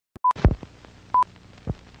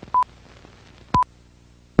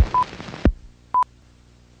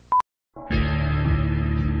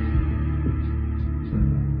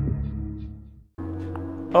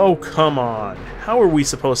Oh, come on. How are we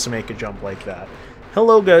supposed to make a jump like that?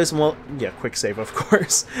 Hello, guys, and yeah, quick save, of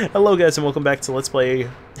course. Hello, guys, and welcome back to Let's Play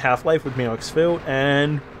Half-Life with me, Phil,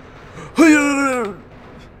 and...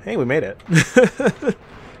 Hey, we made it.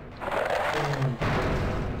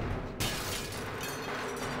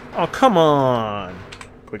 Oh, come on.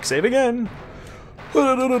 Quick save again.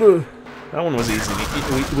 That one was easy.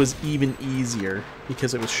 It was even easier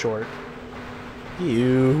because it was short.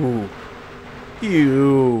 Ew.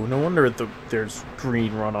 Ew. No wonder there's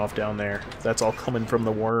green runoff down there. That's all coming from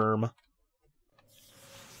the worm.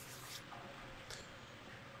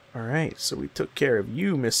 Alright, so we took care of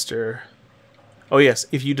you, mister. Oh yes,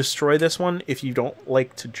 if you destroy this one, if you don't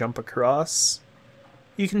like to jump across,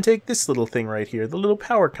 you can take this little thing right here, the little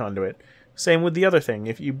power conduit. Same with the other thing.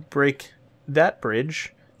 If you break that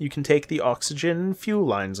bridge, you can take the oxygen and fuel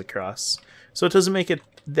lines across. So it doesn't make it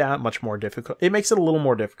that much more difficult. It makes it a little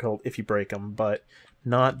more difficult if you break them, but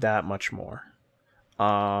not that much more.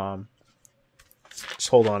 Just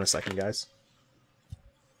hold on a second, guys.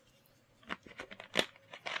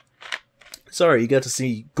 Sorry, you got to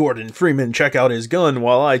see Gordon Freeman check out his gun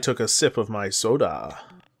while I took a sip of my soda.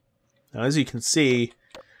 Now, as you can see,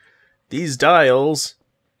 these dials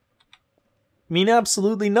mean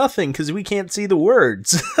absolutely nothing because we can't see the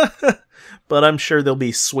words. But I'm sure they'll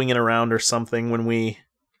be swinging around or something when we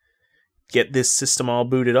get this system all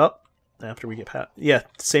booted up. After we get past... Yeah,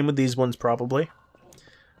 same with these ones probably.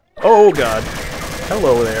 Oh god.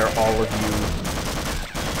 Hello there, all of you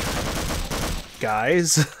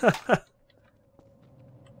guys.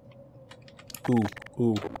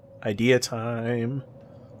 Ooh. Idea time.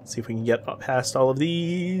 Let's see if we can get up past all of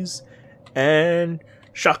these. And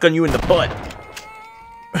shotgun you in the butt.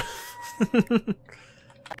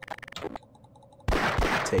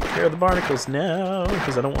 Take care of the barnacles now,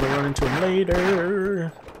 because I don't want to run into them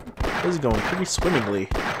later. This is going pretty swimmingly.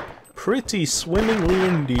 Pretty swimmingly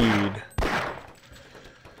indeed.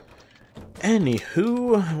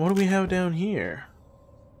 Anywho, what do we have down here?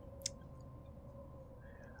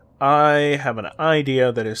 I have an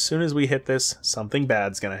idea that as soon as we hit this, something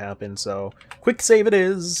bad's gonna happen, so quick save it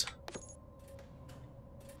is.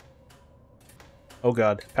 Oh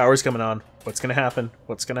god, power's coming on. What's gonna happen?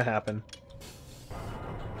 What's gonna happen?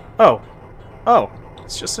 Oh,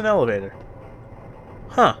 it's just an elevator.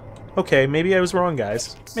 Huh. Okay, maybe I was wrong,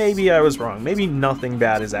 guys. Maybe I was wrong. Maybe nothing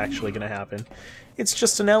bad is actually gonna happen. It's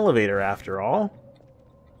just an elevator after all.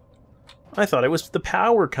 I thought it was the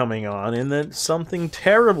power coming on and that something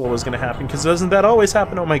terrible was gonna happen, because doesn't that always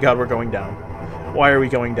happen? Oh my god, we're going down. Why are we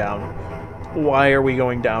going down? Why are we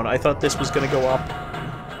going down? I thought this was gonna go up.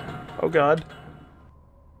 Oh god.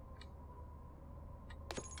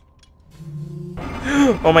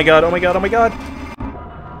 Oh my god, oh my god, oh my god!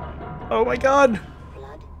 Oh my god!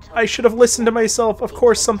 I should have listened to myself. Of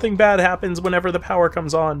course something bad happens whenever the power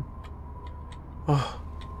comes on. Oh.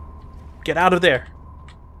 Get out of there.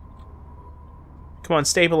 Come on,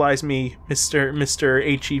 stabilize me, Mr.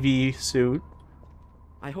 HEV suit.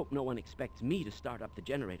 I hope no one expects me to start up the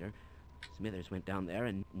generator. Smithers went down there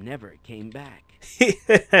and never came back.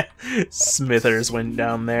 Smithers went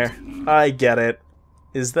down there. I get it.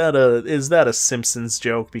 Is that a Simpsons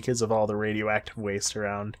joke because of all the radioactive waste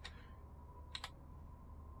around?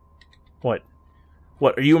 What?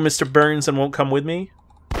 What, are you Mr. Burns and won't come with me?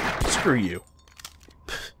 Screw you.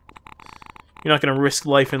 You're not gonna risk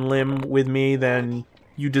life and limb with me, then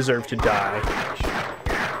you deserve to die.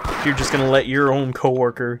 If you're just gonna let your own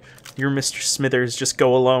coworker, your Mr. Smithers, just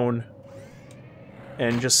go alone.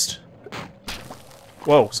 And just...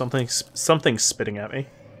 Whoa, something's spitting at me.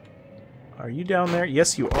 Are you down there?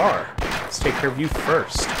 Yes, you are. Let's take care of you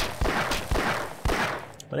first.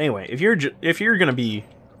 But anyway, if you're gonna be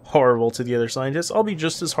horrible to the other scientists, I'll be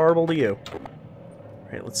just as horrible to you.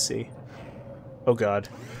 Alright, let's see. Oh god.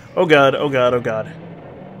 Oh god, oh god, oh god.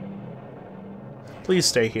 Please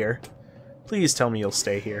stay here. Please tell me you'll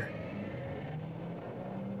stay here.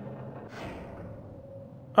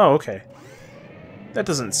 Oh, okay. That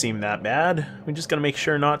doesn't seem that bad. We just gotta make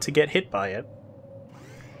sure not to get hit by it.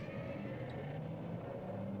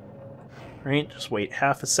 Right, just wait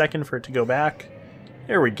half a second for it to go back.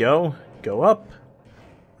 There we go. Go up.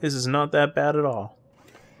 This is not that bad at all.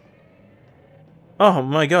 Oh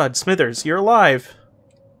my god, Smithers, you're alive!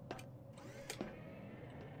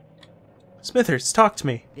 Smithers, talk to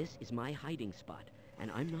me. This is my hiding spot, and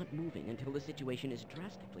I'm not moving until the situation is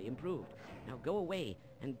drastically improved. Now go away,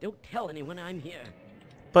 and don't tell anyone I'm here.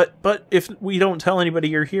 But if we don't tell anybody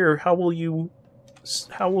you're here, how will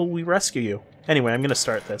we rescue you? Anyway, I'm gonna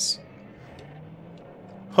start this.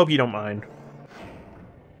 Hope you don't mind.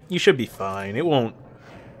 You should be fine. It won't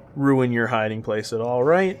ruin your hiding place at all,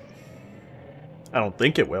 right? I don't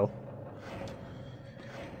think it will.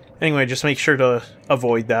 Anyway, just make sure to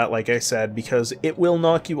avoid that, like I said, because it will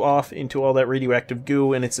knock you off into all that radioactive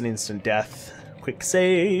goo, and it's an instant death. Quick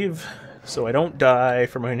save, so I don't die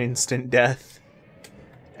from an instant death.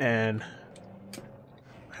 And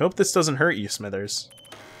I hope this doesn't hurt you, Smithers.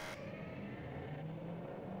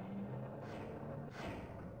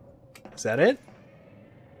 Is that it?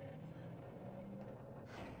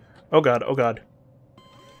 Oh god, oh god.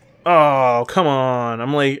 Oh, come on.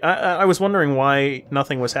 I'm like, I was wondering why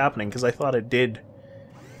nothing was happening, because I thought it did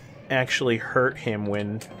actually hurt him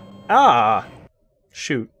when... Ah!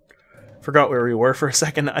 Shoot. Forgot where we were for a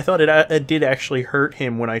second. I thought it did actually hurt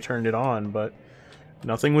him when I turned it on, but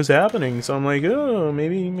nothing was happening, so I'm like, oh,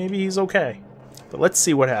 maybe he's okay. But let's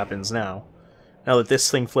see what happens now. Now that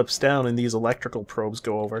this thing flips down and these electrical probes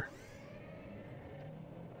go over.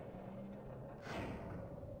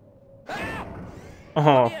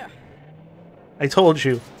 Oh. I told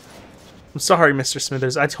you. I'm sorry, Mr.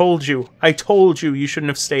 Smithers. I told you. I told you you shouldn't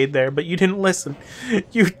have stayed there, but you didn't listen.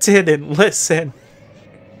 You didn't listen.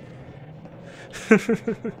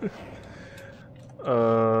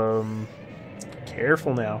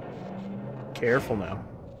 Careful now. Careful now.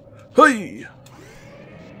 Hey!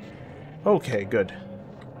 Okay, good.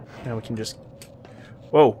 Now we can just...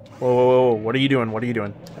 Whoa, whoa, whoa, whoa, what are you doing? What are you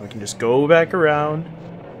doing? Now we can just go back around.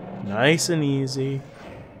 Nice and easy.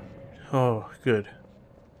 Oh, good.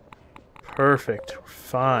 Perfect.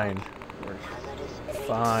 Fine.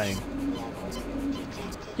 Fine.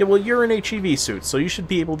 Yeah, well, you're an HEV suit, so you should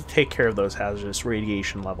be able to take care of those hazardous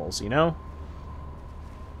radiation levels, you know?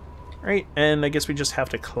 Right, and I guess we just have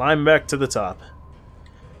to climb back to the top.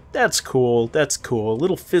 That's cool, that's cool. A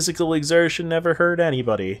little physical exertion never hurt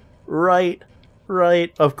anybody. Right,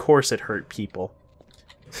 right, of course it hurt people.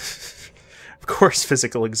 Of course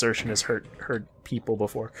physical exertion has hurt people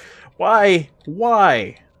before. Why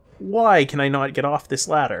can I not get off this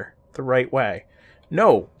ladder the right way?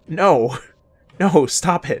 No, no, no,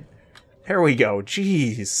 stop it. There we go,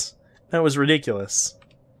 jeez. That was ridiculous.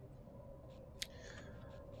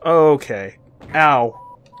 Okay.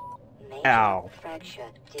 Ow. Ow.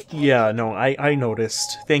 Yeah, no, I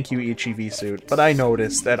noticed. Thank you, HEV suit. But I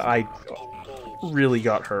noticed that I really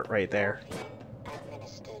got hurt right there.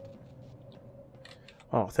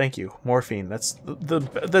 Oh, thank you. Morphine. That's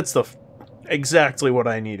exactly what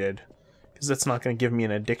I needed. Because that's not going to give me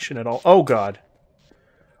an addiction at all. Oh, God.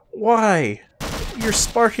 Why? You're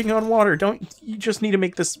sparking on water. You just need to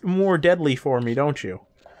make this more deadly for me, don't you?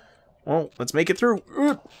 Well, let's make it through.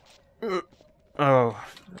 Oh,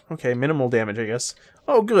 okay, minimal damage, I guess.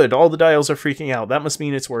 Oh, good. All the dials are freaking out. That must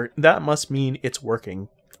mean it's working.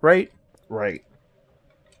 Right? Right.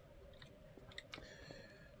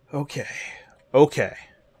 Okay. Okay.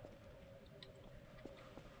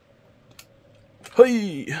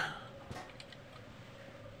 Hey.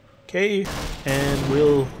 Okay, and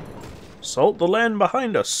we'll salt the land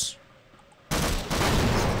behind us.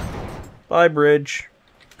 Bye, bridge.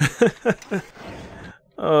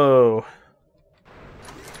 Oh.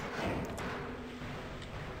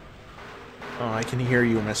 Oh, I can hear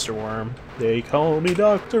you, Mr. Worm. They call me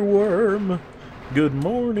Dr. Worm. Good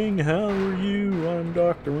morning, how are you? I'm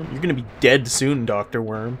Dr. Worm. You're gonna be dead soon, Dr.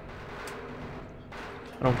 Worm.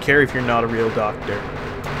 I don't care if you're not a real doctor.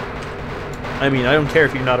 I mean, I don't care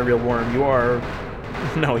if you're not a real worm. You are...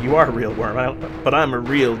 No, you are a real worm. But I'm a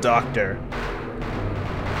real doctor.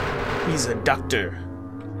 He's a doctor.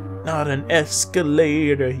 Not an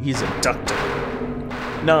escalator. He's a doctor.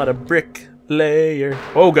 Not a bricklayer.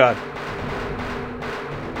 Oh, God.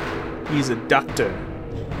 He's a doctor.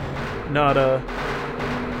 Not a...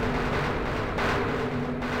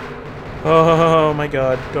 Oh my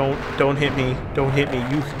God! Don't hit me! Don't hit me!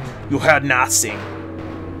 You had nothing.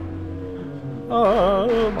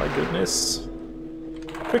 Oh my goodness!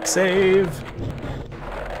 Quick save.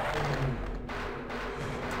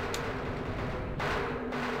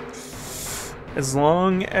 As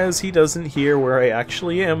long as he doesn't hear where I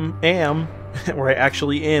actually am,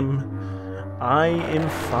 I am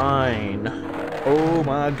fine. Oh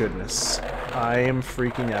my goodness. I am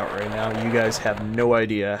freaking out right now. You guys have no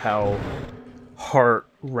idea how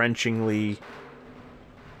heart-wrenchingly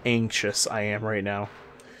anxious I am right now.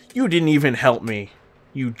 You didn't even help me,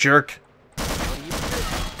 you jerk.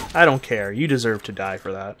 I don't care. You deserve to die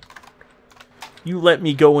for that. You let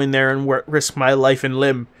me go in there and risk my life and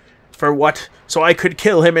limb. For what? So I could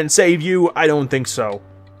kill him and save you? I don't think so.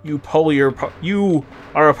 You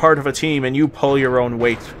are a part of a team and you pull your own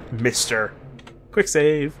weight, mister. Quick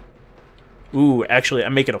save. Ooh, actually,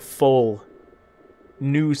 I'm making a full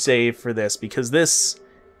new save for this, because this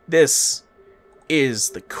This is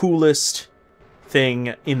the coolest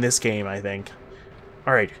thing in this game, I think.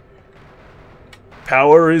 Alright.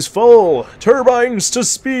 Power is full. Turbines to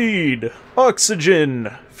speed.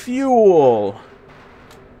 Oxygen. Fuel.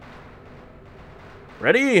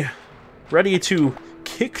 Ready? Ready to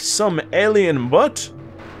kick some alien butt?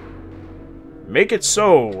 Make it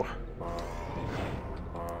so.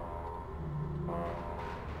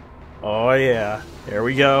 Oh yeah. There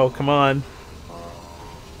we go. Come on.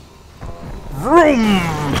 Vroom!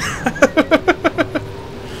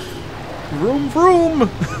 Vroom vroom!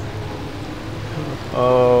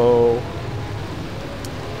 Oh.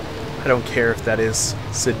 I don't care if that is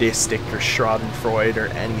sadistic or schadenfreude or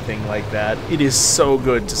anything like that. It is so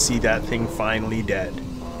good to see that thing finally dead.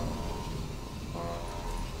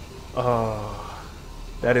 Oh.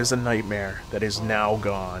 That is a nightmare that is now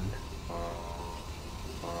gone.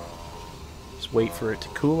 Just wait for it to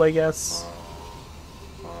cool, I guess.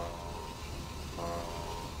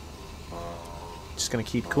 Just gonna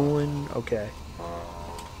keep cooling? Okay.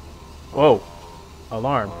 Whoa.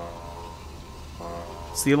 Alarm.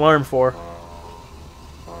 What's the alarm for?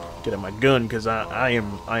 Get out my gun, because I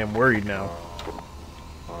am worried now.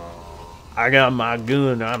 I got my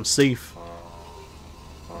gun, I'm safe.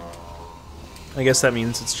 I guess that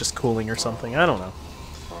means it's just cooling or something, I don't know.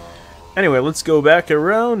 Anyway, let's go back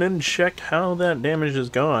around and check how that damage is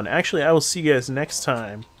gone. Actually, I will see you guys next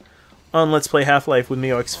time on Let's Play Half-Life with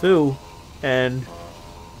MeoXFoo. And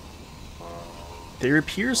there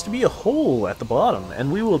appears to be a hole at the bottom,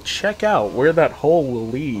 and we will check out where that hole will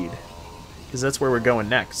lead, because that's where we're going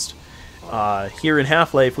next, here in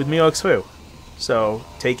Half-Life with MeoXFoo. So,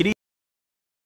 take it easy.